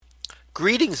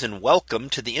Greetings and welcome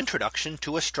to the introduction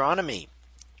to astronomy.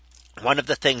 One of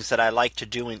the things that I like to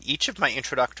do in each of my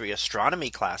introductory astronomy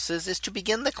classes is to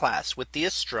begin the class with the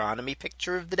astronomy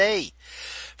picture of the day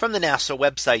from the NASA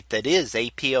website, that is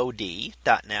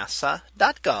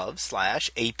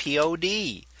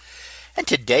apod.nasa.gov/apod. And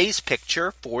today's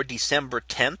picture for December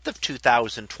 10th of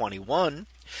 2021.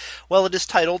 Well, it is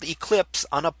titled Eclipse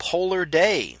on a Polar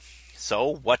Day. So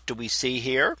what do we see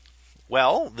here?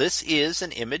 Well, this is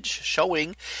an image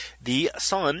showing the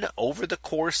sun over the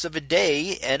course of a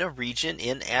day in a region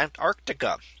in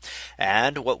Antarctica.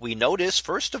 And what we notice,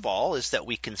 first of all, is that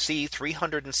we can see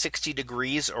 360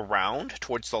 degrees around.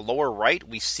 Towards the lower right,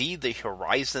 we see the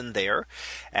horizon there.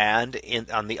 And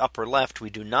on the upper left, we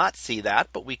do not see that,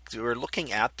 but we're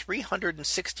looking at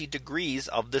 360 degrees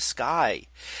of the sky.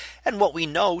 And what we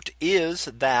note is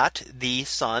that the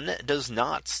sun does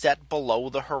not set below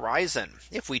the horizon.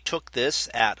 If we took this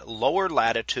at lower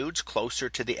latitudes, closer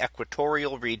to the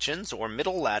equatorial regions or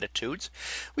middle latitudes,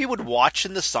 we would watch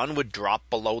and the sun would drop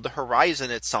below the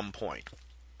horizon at some point.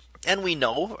 And we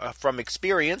know from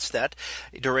experience that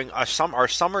during our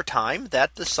summertime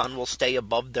that the sun will stay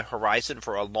above the horizon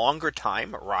for a longer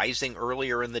time, rising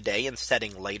earlier in the day and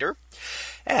setting later.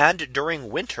 And during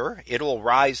winter, it will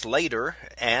rise later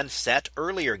and set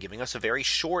earlier, giving us a very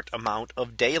short amount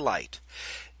of daylight.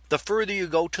 The further you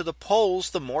go to the poles,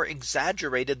 the more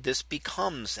exaggerated this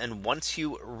becomes. And once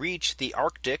you reach the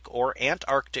Arctic or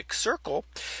Antarctic Circle,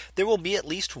 there will be at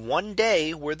least one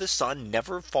day where the sun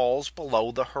never falls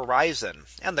below the horizon.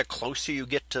 And the closer you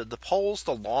get to the poles,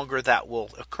 the longer that will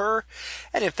occur.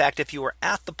 And in fact, if you were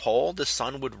at the pole, the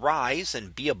sun would rise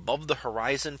and be above the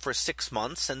horizon for 6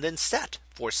 months and then set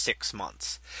for 6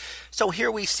 months. So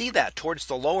here we see that towards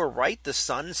the lower right, the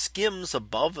sun skims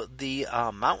above the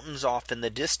mountains off in the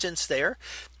distance there,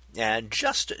 and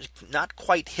just not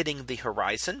quite hitting the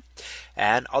horizon.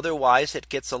 And otherwise it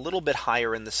gets a little bit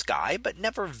higher in the sky, but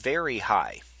never very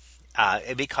high.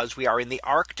 Because we are in the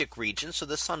Arctic region, so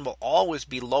the sun will always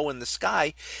be low in the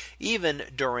sky,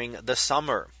 even during the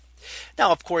summer.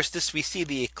 Now, of course, we see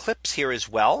the eclipse here as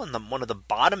well. And one of the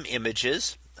bottom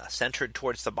images, centered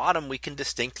towards the bottom, we can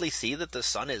distinctly see that the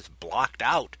sun is blocked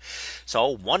out. So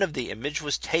one of the image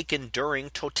was taken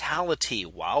during totality,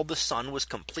 while the sun was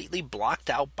completely blocked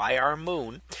out by our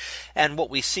moon. And what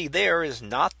we see there is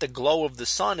not the glow of the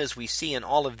sun as we see in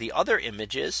all of the other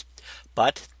images,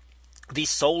 but the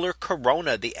solar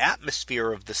corona, the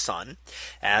atmosphere of the sun.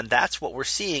 And that's what we're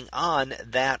seeing on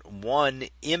that one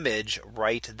image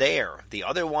right there. The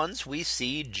other ones we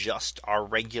see just our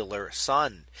regular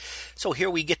sun. So here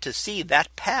we get to see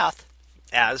that path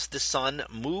as the sun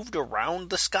moved around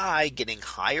the sky, getting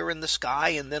higher in the sky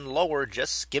and then lower,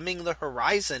 just skimming the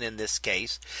horizon in this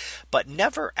case, but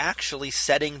never actually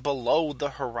setting below the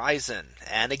horizon.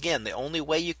 And again, the only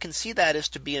way you can see that is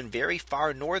to be in very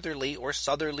far northerly or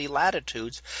southerly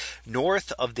latitudes,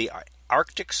 north of the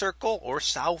Arctic Circle or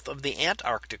south of the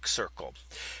Antarctic Circle.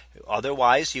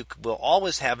 Otherwise, you will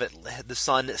always have the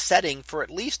sun setting for at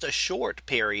least a short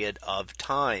period of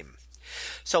time.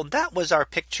 So that was our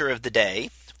picture of the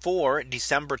day for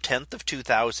December 10th of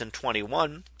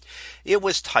 2021. It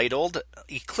was titled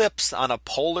Eclipse on a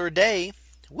Polar Day.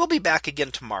 We'll be back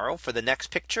again tomorrow for the next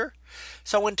picture.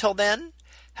 So until then,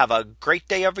 have a great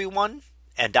day, everyone,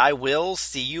 and I will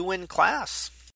see you in class.